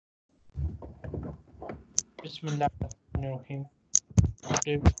Bismillahirrahmanirrahim.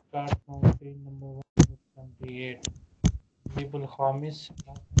 Today we start from page number 178. Table Khamis.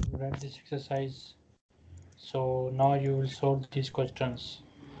 You read this exercise. So now you will solve these questions.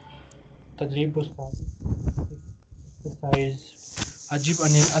 تدريب exercise. أجيب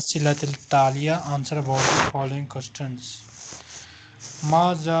عن الأسئلة التالية. Answer about the following questions.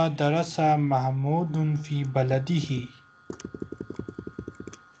 ماذا درس محمود في بلده؟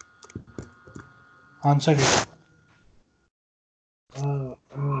 Answer it.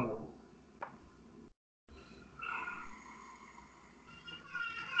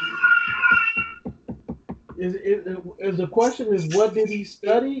 Is the question is what did he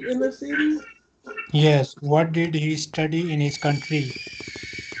study in the city? Yes. What did he study in his country?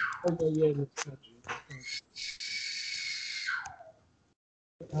 Okay, yeah, in this country.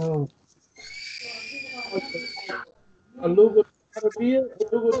 اللغة العربية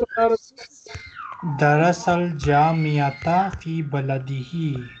اللغة العربية. درس الجامعة في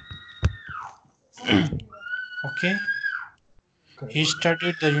بلده. Okay. He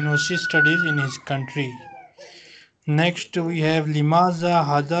studied the university studies in his country. Next we have لماذا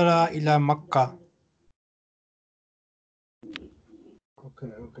هاجر إلى مكة.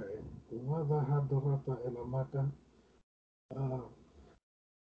 Okay. لماذا هاجرت إلى مكة؟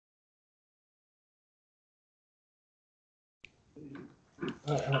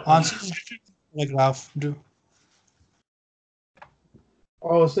 Answer paragraph. Do.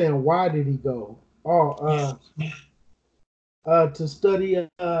 Oh, saying why did he go? To study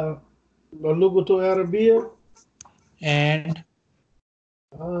اللغة العربية. And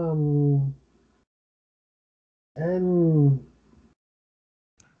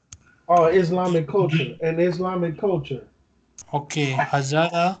Islamic culture and Islamic culture. okay,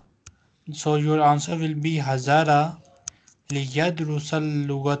 Hazara. So your answer will be Hazara ليدرس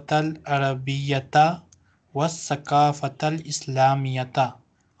اللغة العربية والثقافة الإسلامية.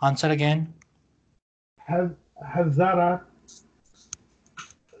 Answer again. حذر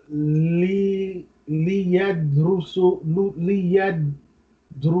ليدرس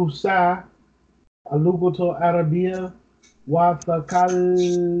اللغة العربية والثقافة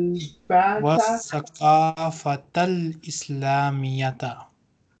الإسلامية.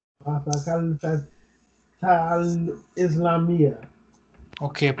 الإسلامية.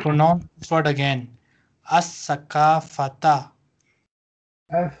 Okay, pronounce this word again. الثقافة.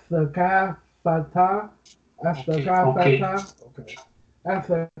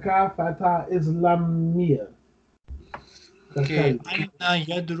 الثقافة إسلامية. Okay. أين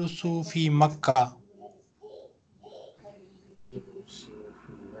يدرس في مكة؟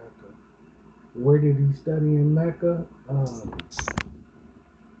 Where did he study in Mecca?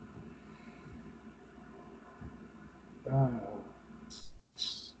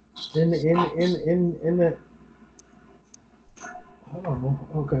 In the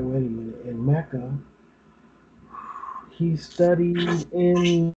okay, wait a minute. In Mecca, he studied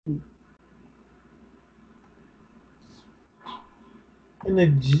in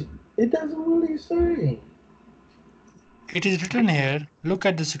the. It doesn't really say. It is written here. Look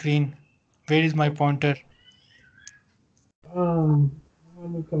at the screen. Where is my pointer?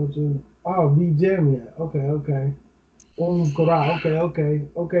 Culture. Oh, Jamia. Okay. Qura.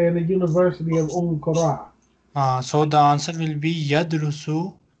 Okay. In the University of Qura. So the answer will be يدرس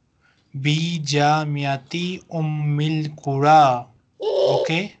بجامعة القرى.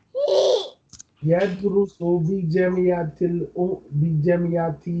 Okay. يدرس بجامعة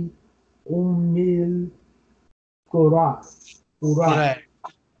القرى. Correct.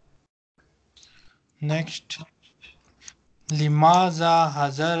 Next. لماذا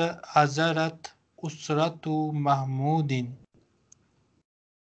هزرت أسرة محمود؟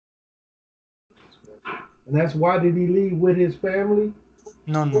 And that's why did he leave with his family?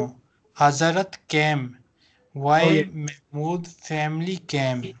 No. Hazarat came. Why Mahmoud family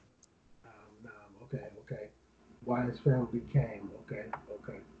came? Okay. Why his family came? Okay.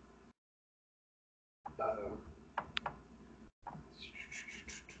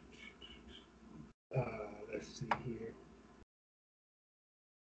 Let's see here.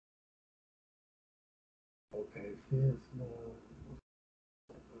 Okay, fifth.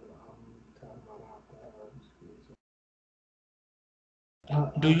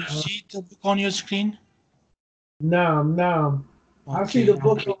 Do you see the book on your screen? No. Okay. I see the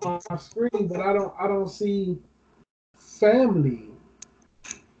book on my screen, but I don't see family.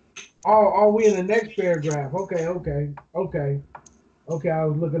 Oh, we in the next paragraph. Okay. I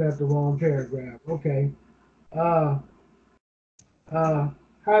was looking at the wrong paragraph. Okay.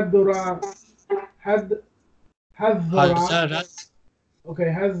 Hazarat. Hazarat. Okay,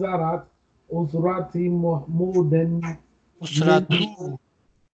 Hazarat أسرتي محمود من أسرته.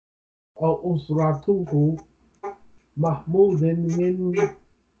 أو أسرته محمود من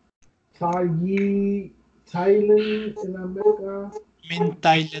Thailand in America. من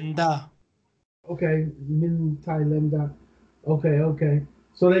تايلاندا. Okay, من Thailand. Okay.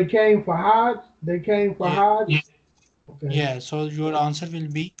 So they came for Hajj. They came for Yeah. Hajj. Okay. Yeah, so your answer will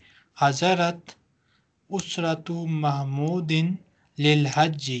be حضرت أسرة محمود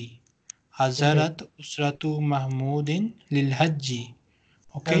للحج. Okay. حضرت أسرة محمود للحج.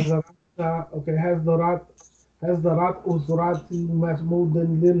 Okay. حضرت أسرة محمود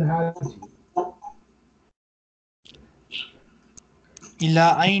للحج.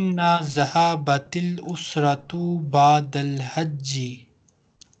 إلى أين ذهبت الأسرة بعد الحج؟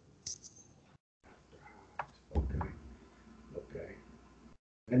 Okay.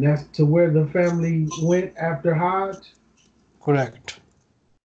 And that's to where the family went after Hajj. Correct.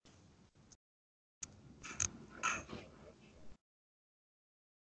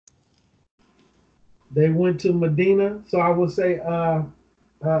 They went to Medina. So I would say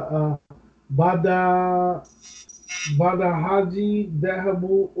Bada Haji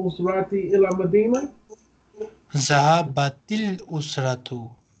Dahabu Usrati ila Medina. ذهبت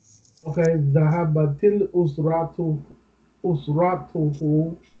الأسرة. Okay, Zahabatil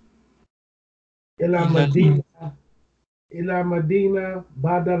Usratuhu ila إلى Medina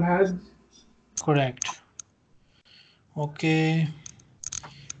Badal Hajj. Correct. Okay.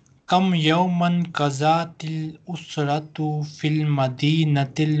 كم يوما قضت الأسرة في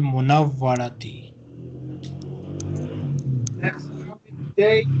المدينة المنورة؟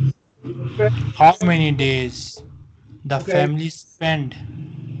 Day. How many days the Okay, family spent? spent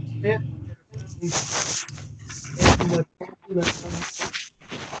in Medina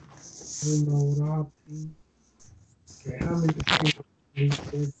Munawwarati. Okay, how many days we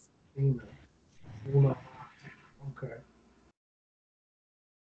spent in Medina Munawwarati? Okay.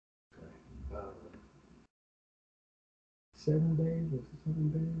 Uh, 7 days. Was it 7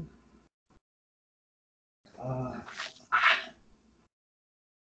 days?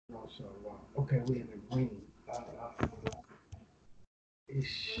 MashaAllah. Okay, we in the green.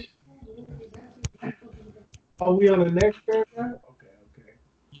 Ish. Oh, we on the next paragraph? Okay.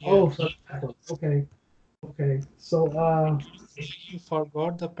 Oh, Yes. so okay. So You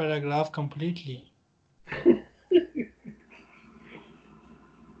forgot the paragraph completely.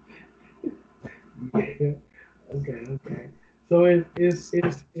 yeah. Okay. So it's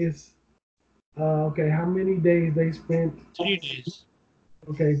okay, how many days they spent? 3 days.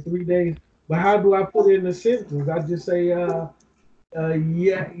 Okay, 3 days. But how do I put it in a sentence? I just say yeah,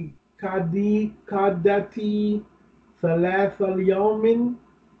 kadati ثلاث اليوم.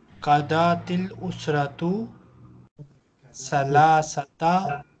 قضت الأسرة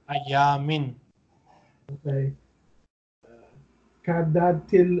ثلاثة أيام. Okay.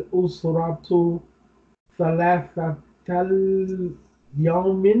 كادت الأسرة ثلاثة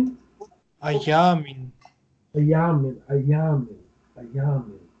اليوم. أيام. أيام.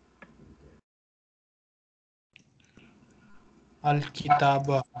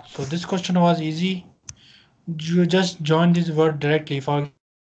 الكتاب. So this question was easy. You just join this word directly. For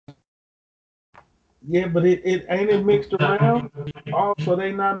Yeah, but it ain't it mixed around. Oh, so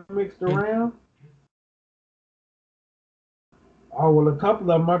they not mixed around. Oh well, a couple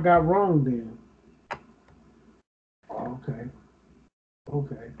of them I got wrong then.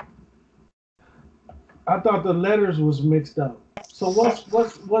 Okay. I thought the letters was mixed up. So what's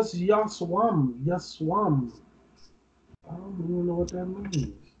Yaswam? Yaswam. I don't even know what that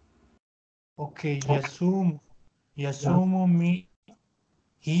means. okay, Yasum. Yeah. Yasumu me.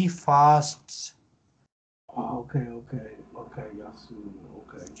 He fasts. Oh, okay, Yasum.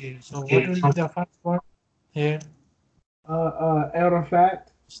 Okay. Okay, so what will be the first word here?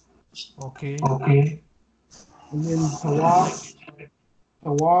 Arafat, Okay. and then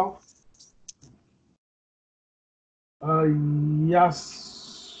Tawaf, uh,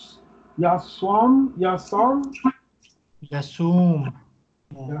 Yasam, Yasum. Yasum.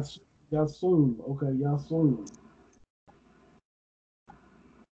 Okay, Yasum,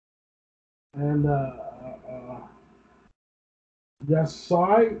 and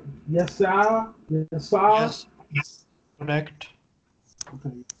Yasa. Yes. Correct.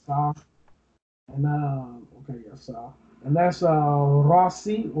 Okay, Yasa, and Yasa, and that's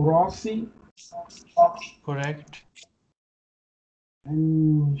Rossi, Correct.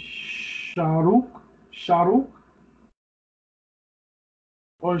 and Sharuk,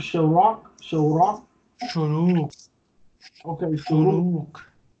 or Sharak. Shuruk. Okay, Shuruk.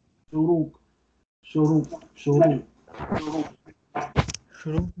 Shuruk, Shuruk.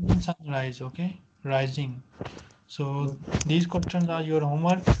 Shuru means sunrise, okay? Rising. So these questions are your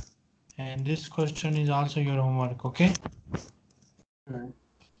homework, and this question is also your homework, okay? Okay.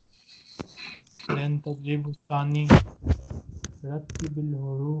 Then تدريب الثاني رتب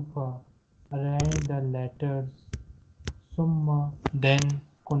الحروف, arrange the letters, ثم, then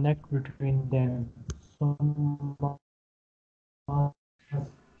connect between them, ثم.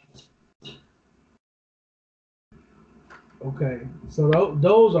 Okay, so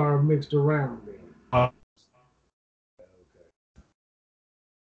those are mixed around then.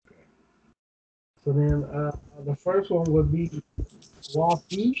 So then the first one would be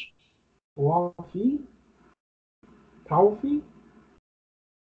Wafi, Tawfi.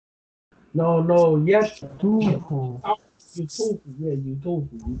 No, yes. Tufu. Yutufu, yeah,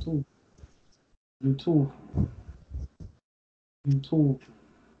 Yutufu.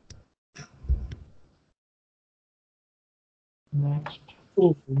 Next.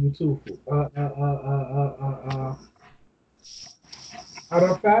 Yutufu.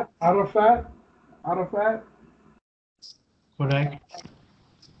 Arafat. Correct.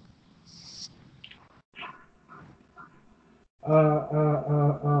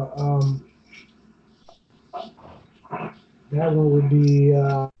 That one would be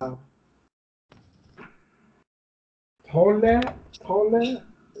Tole.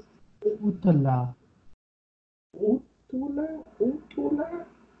 Utala.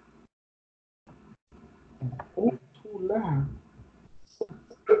 Utula.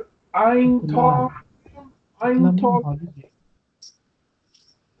 Ein Tag.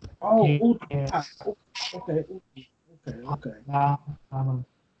 Oh, yes. Okay.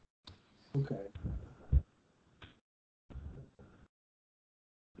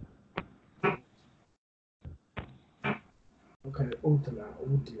 Okay, Utila.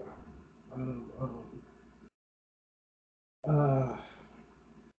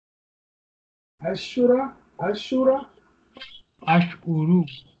 Ashura. Ashuru.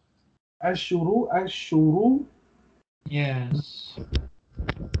 Yes.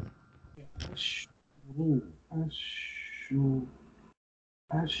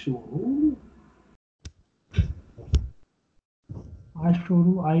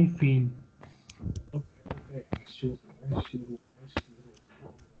 Ashuru, I feel. Okay. Ashuru.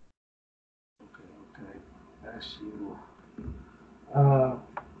 Okay. Ashuru.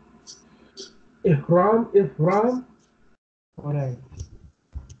 Ihram. Correct.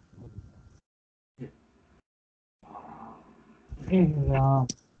 Ihram.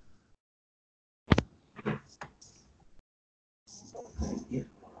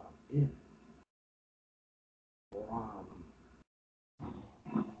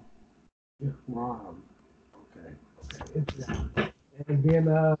 Ihram. Okay. And then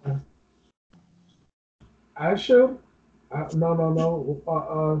Asher.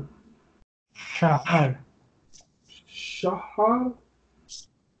 No. Shahar. Shahar.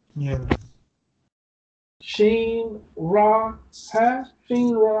 Yes. Sheen Ra Ha.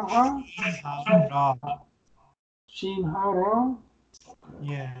 Ra. Sheen Hara.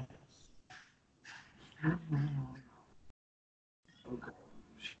 Yeah. Okay.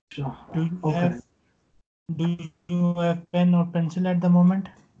 Shahar. Do you have pen or pencil at the moment?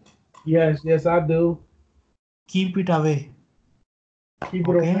 Yes, I do. Keep it away. Keep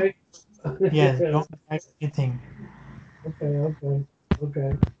it away. Yes, don't write anything. Okay.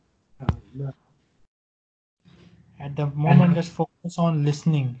 At the moment, just focus on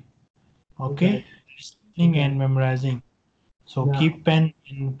listening. Okay? Listening and memorizing. So keep pen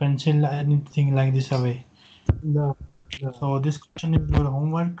and pencil, anything like this away. No. So this question is your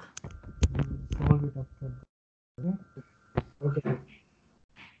homework. Solve it after. Okay.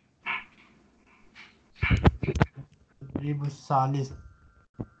 التدريب الثالث,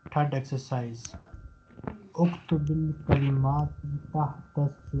 third exercise. اكتب الكلمات تحت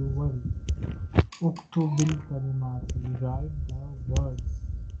الصور. اكتب الكلمات, write the words.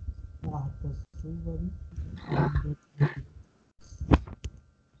 تحت الصور.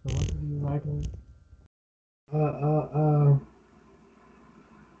 So what will you write here?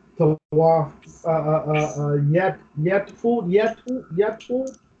 Tawaf. Yatfu.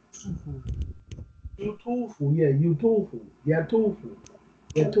 Yutufu. Yeah, Yutufu. Yatufu.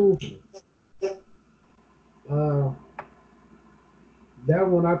 That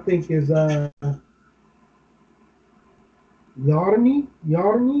one I think is Yarni.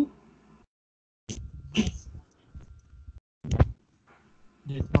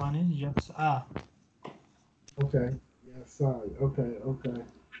 This one is Yatsa. Okay. Yeah, sorry. Okay.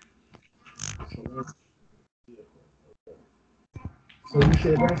 So you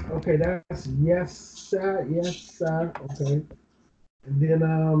said that's okay. That's yes, sir. Okay. And then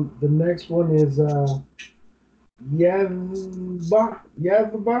the next one is Yazbah,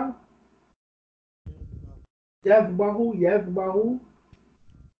 Yazbah, Yazbahu, Yazbahu.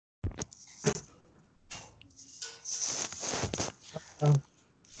 Uh,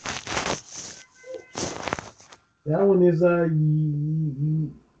 that one is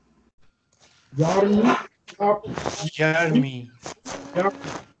Yarmi, Yarmi. Yarmi,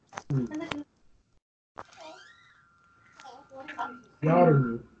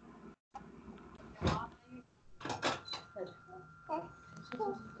 Yarmi.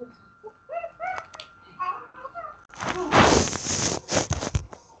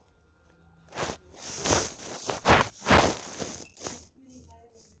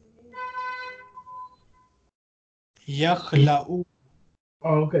 Yakhla'u.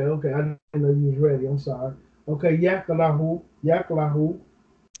 Oh, okay. I didn't know you was ready. I'm sorry. Okay, Yaklahu, Yaklahu.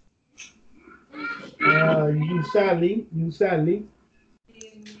 Yusali,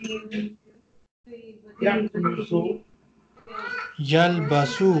 Yaklusu,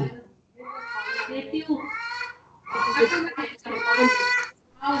 Yalbasu.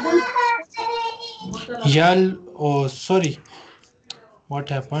 Oh, sorry. What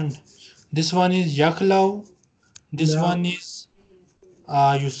happened? This one is Yaklau. This no, one is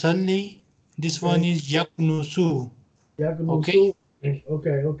Yusalli. This one okay, is Yaknusu. Okay. Yaklusu,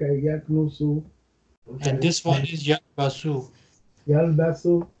 okay, Yaklusu, And okay, this one is Yalbasu.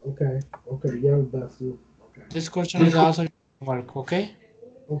 Yalbasu, okay, Yalbasu, This question is also work. Okay.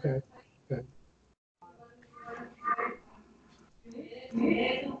 okay.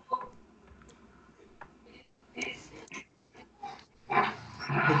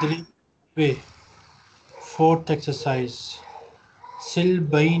 Tadrib way. Fourth exercise. Sil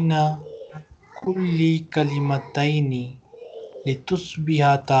baina kulli kalimataini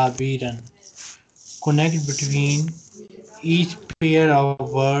litusbiha tabiran. Connect between each pair of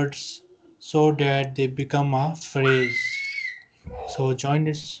words so that they become a phrase. So join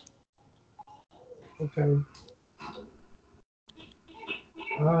this. Okay.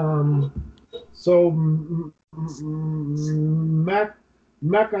 So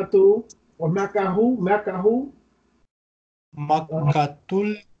Makatu or Makahu, uh,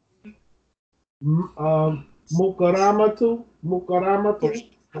 Makkatul Mukaramatu,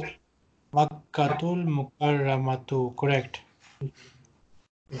 Makkatul Mukarramatu. Correct.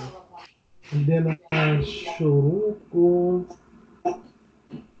 and then Shuruku.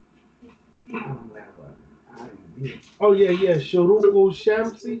 Oh yeah, Shuruku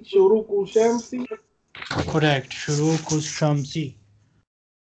Shamsi, Correct. Shurukus Shamsi.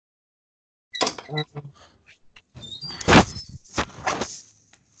 uh,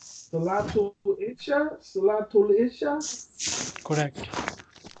 Salatul Isha, Correct.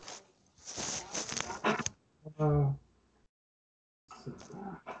 uh,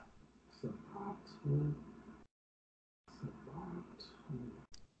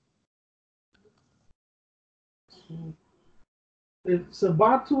 Sabatu,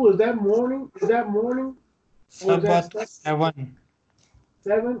 Sabatu, is that morning? Is that morning? Or is that Sabat 7.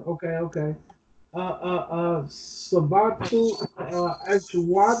 seven? Okay. Sabatu,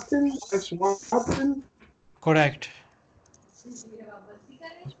 Ashwatan, Correct.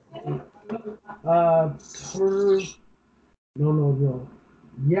 uh, tur, no.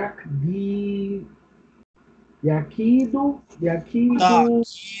 Yakdi, Yakidu, Takidu.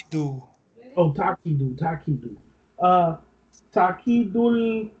 oh, Takidu. Uh,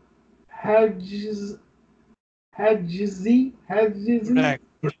 Takidul Hajizi, Correct.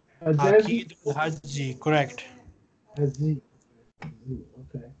 Hajazi, Akidul Hajji. Correct. Haji,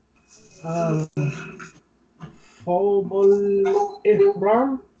 okay. Um, Thawbul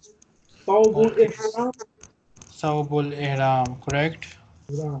Ihram, Thawbul Okay. Ihram, Saubul Ihram. Correct.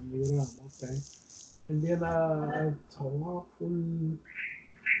 Okay. And then Tawaful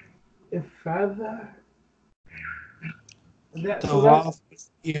Ifada. That so that's Tawaf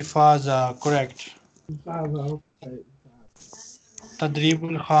Ifaza. Correct. Ifada. Okay.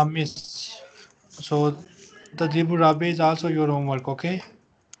 Tadribul Khamis. So Tadribul Rabi is also your homework. Okay.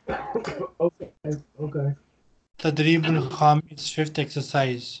 Okay. Tadribul Khamis. Fifth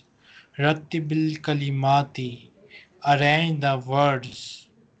exercise. Rattibil Kalimati. Arrange the words.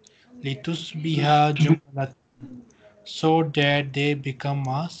 Litusbiha Jumlat. So that they become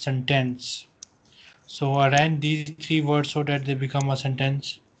a sentence. So arrange these three words so that they become a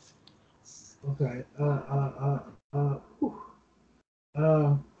sentence. Okay. Whew.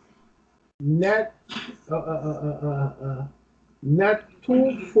 Uh, net.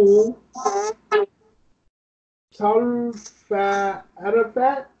 Natufu Talfa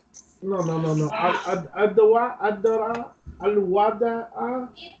Arafat. No. Adwa Adara الوداع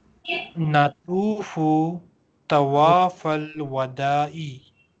نطوف طواف الوداع.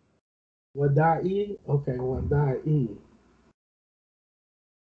 وداعي. Okay, وداعي.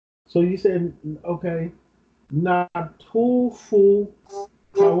 So you said okay. Natufu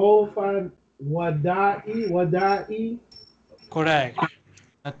tawofa wadai. Correct.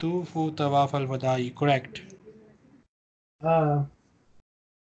 نطوف طواف الوداع. Correct. Uh,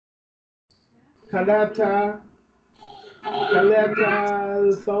 kalata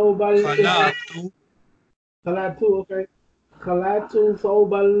thawb al-ihram. خلعت. Kalatu, okay. Kalatu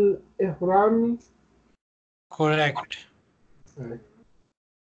thawb al-ihram. Correct. Okay.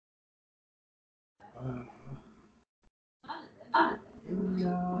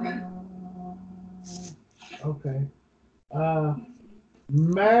 Okay.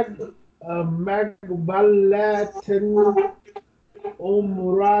 Mag Magbalatin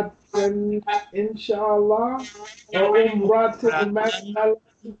Umratin Inshallah or Umratin Magbal.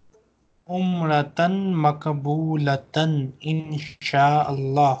 عمرة مقبولة إن شاء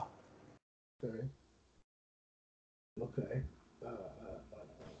الله. Okay. Okay.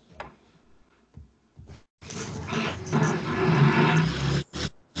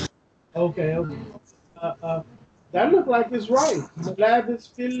 Okay. Okay. That looks like it's right. Malabis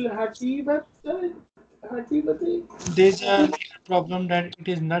fil hakibati. There's a problem that it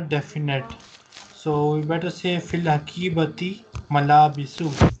is not definite. So we better say fil hakibati malabisu.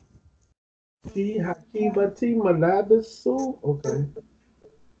 Fi hakibati malabisu. Okay.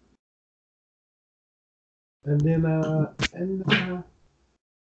 And then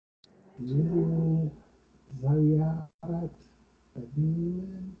Zayarat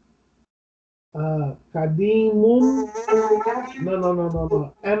Kadiman. Kadimun.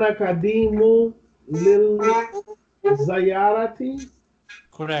 No. Ana Kadimu Lil Zayarati.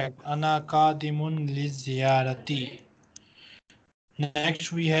 Correct. Ana qadimun liziyarati.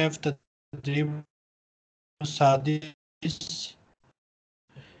 Next we have tadrib sadis.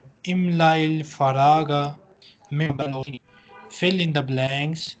 Imlail faraga mim. Fill in the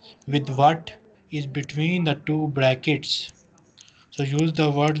blanks with what is between the two brackets. So use the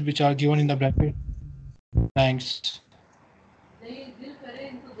words which are given in the bracket blanks.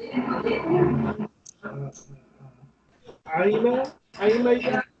 Aina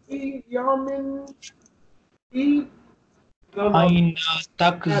Yaki Yamin E. No. Aina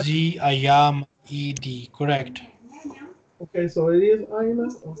takzi ayam Eid. Correct. Okay, so it is Aina.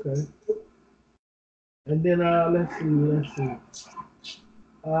 Okay. And then let's see.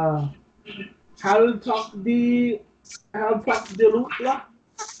 Hal Taqdilutla.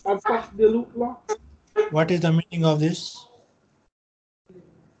 Hal Taqdilutla. What is the meaning of this?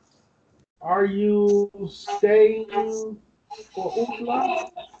 Are you staying for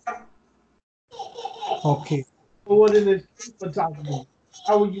Utla? Okay. Or what is it? Kaifa.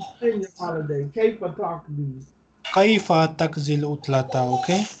 How will you spend your holiday? Kaifa Taqdi. Kaifa takzil utlata.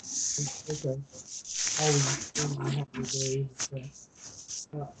 Okay. Okay. How will you spend your holiday? Okay.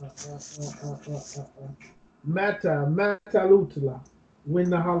 Mata Lutla. Win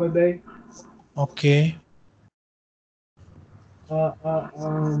the holiday. Okay. Uh, uh,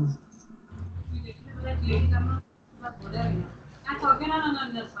 um,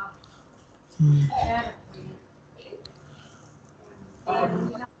 Hmm.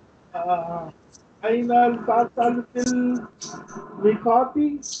 أين الفصل في الميقات؟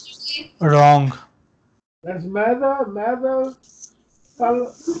 Wrong. That's ماذا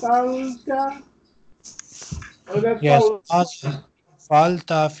فعلت؟ Oh, that's Yes. called.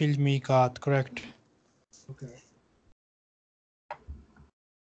 Falta fil miqat. Correct. Okay.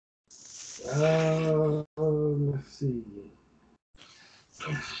 Let's see.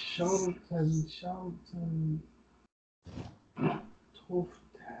 Shelton, Tufta.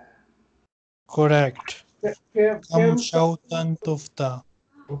 Correct. Kam Kim, shautan tufta.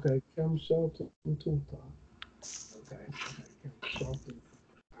 okay, Kim Shelton, Tufta. Okay, Kim Shelton.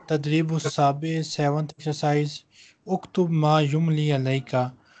 Tadribu sabi. Seventh exercise. Uktub ma yumli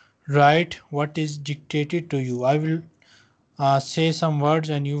alayka. Write what is dictated to you. I will say some words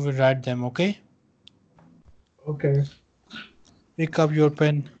and you will write them. Okay. Okay. Pick up your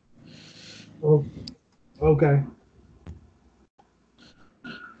pen. Oh, okay.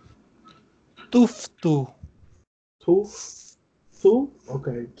 Tuftu. Two?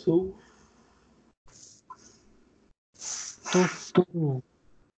 Okay, two. Tuftu.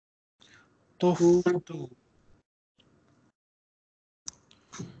 Two. Tuftu.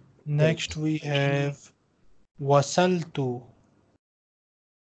 Okay. Next we have wasaltu.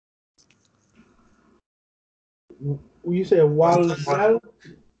 You said wasal.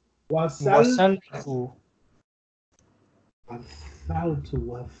 Wasaltu.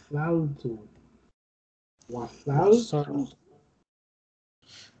 So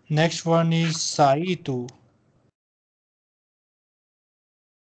next one is Saitu.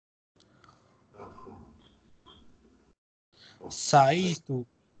 Saitu.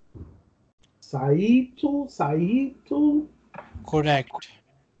 Saitu. Correct.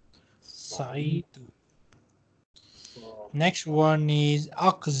 Saitu. Next one is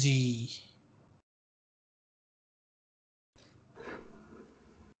Akzi.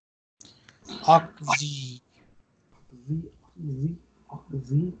 Akzi.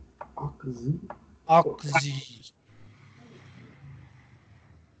 Akzi.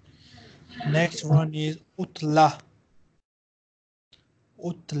 Next one is Utla.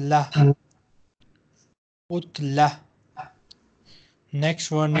 Utla. Utla.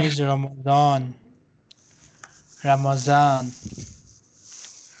 Next one is Ramadan. Ramazan.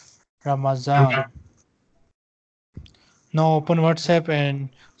 Ramazan. Now open WhatsApp and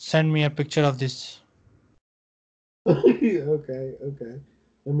send me a picture of this. Okay.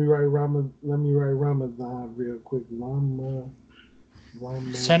 Let me write Ramadan real quick. Ramadan.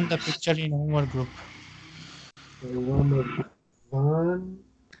 Send the picture in homework group. Ramadan.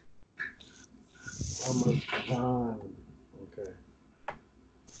 Okay.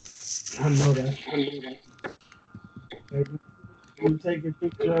 I know that. Hey, you take a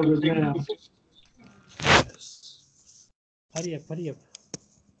picture of it now. Yes. Hurry up, hurry up.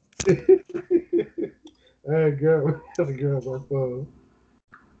 Hey, girl. That's a girl on my phone.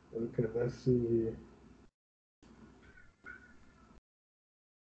 Okay, let's see here.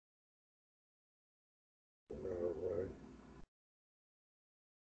 All right.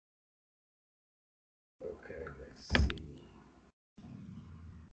 Okay, let's see.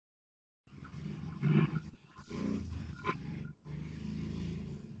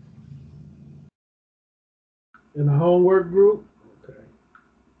 In the homework group? Okay.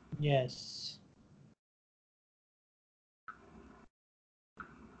 Yes.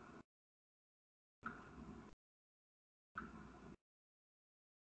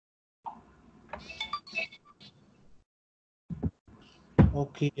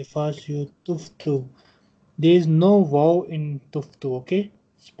 Okay, first you tuftu. There is no wow in tuftu, okay?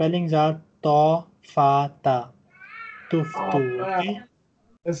 Spellings are ta, fa, ta. Oh, Tuftu, wow. okay?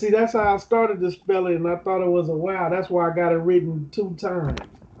 And see, that's how I started the spelling, and I thought it was a wow. That's why I got it written 2 times.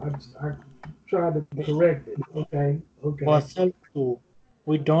 I tried to correct it. Okay. Wasal tu.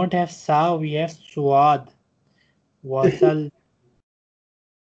 We don't have sa, we have suad. Wasal.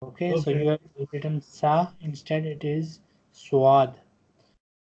 Okay, so Okay. you have written sa, instead it is suad.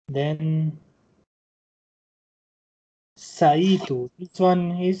 Then saitu. This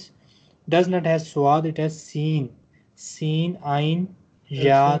one is does not have suad, it has seen. Seen, ain, That's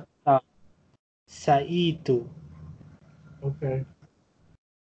ya, it. ta. Saitu. Okay.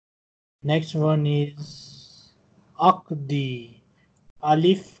 Next one is Akdi.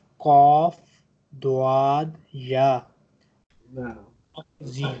 Alif, Qaf, Duad, Ya. Now.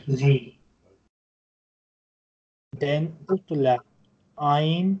 Akzi. Then Utla.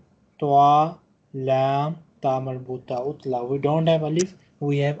 Ain, Twa, Lam, Ta marbuta. Utla. We don't have Alif,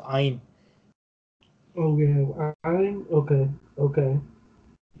 we have Ain. Oh, we have I'm okay.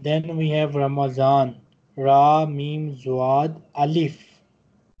 Then we have Ramazan. Ra, Mim, Zuad, Alif.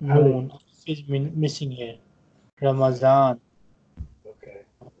 Alif. Noon is missing here. Ramazan. Okay.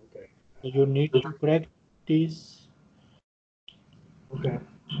 So you need to correct this. Okay.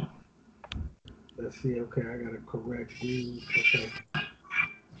 Let's see. Okay, I gotta correct these. Okay.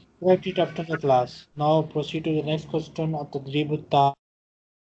 Correct it after the class. Now proceed to the next question of the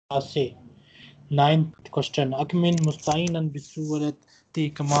Tase. Ninth question. Akmin musta'inan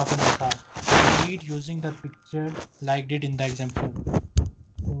bisuwarati kama fi misal. Read using the picture like did in the example.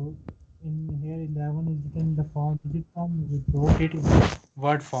 So in here 11 is written in the form digit form. We wrote it in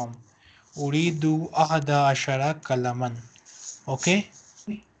word form. Uridu ahada ashara kalaman. Okay.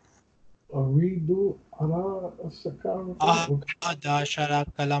 A redo. Okay. Ahada ashara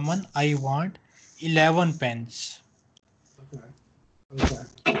kalaman. I want 11 pens. Okay.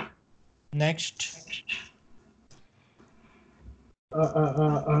 Next.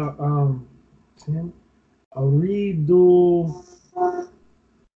 Tim. A redo.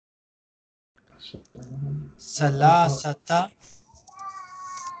 Salasata.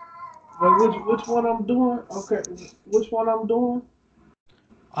 Wait, which one I'm doing? Okay. Which one I'm doing?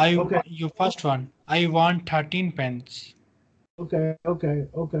 Okay. You first one. I want 13 pens. Okay.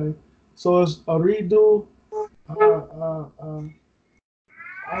 So it's a redo.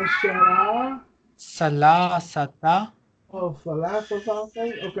 Ashara. Salasata. Oh, falafel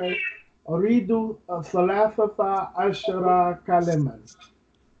something. Okay. أريد ثلاثة عشر كلمة.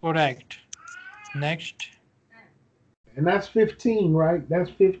 Correct. Next. And that's 15, right? That's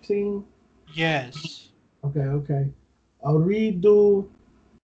 15? Yes. Okay. أريد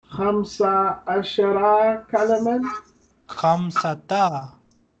خمسة عشر كلمة. خمسة.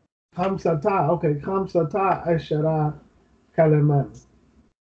 Okay. خمسة عشر كلمة.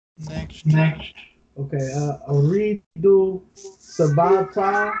 Next. Okay. أريد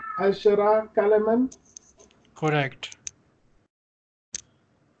سبعة عشر كلمة. Correct.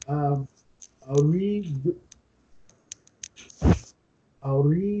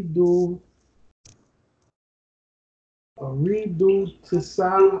 أريد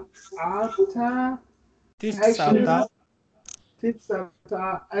تسعة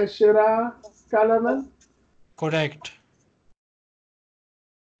عشر كلمة. Correct.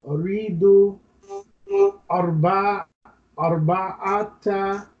 أريد أربعة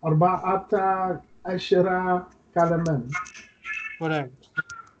عشر كلمة. Correct.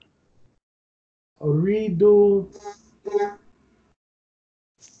 أريد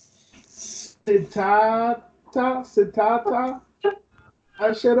ستة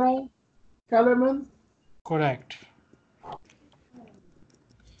عشر كلمة. Correct.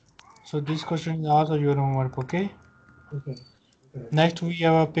 So this question is also your homework, okay? Okay. Next we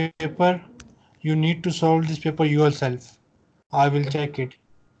have a paper. You need to solve this paper yourself. I will check it.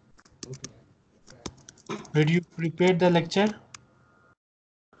 Did you prepare the lecture?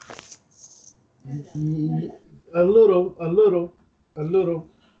 A little.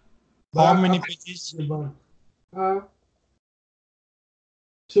 How many pages?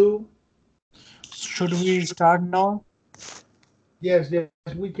 2. Should we start now? Yes,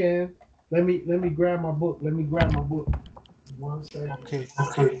 we can. Let me grab my book. 1 second.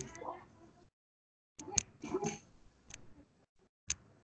 Okay.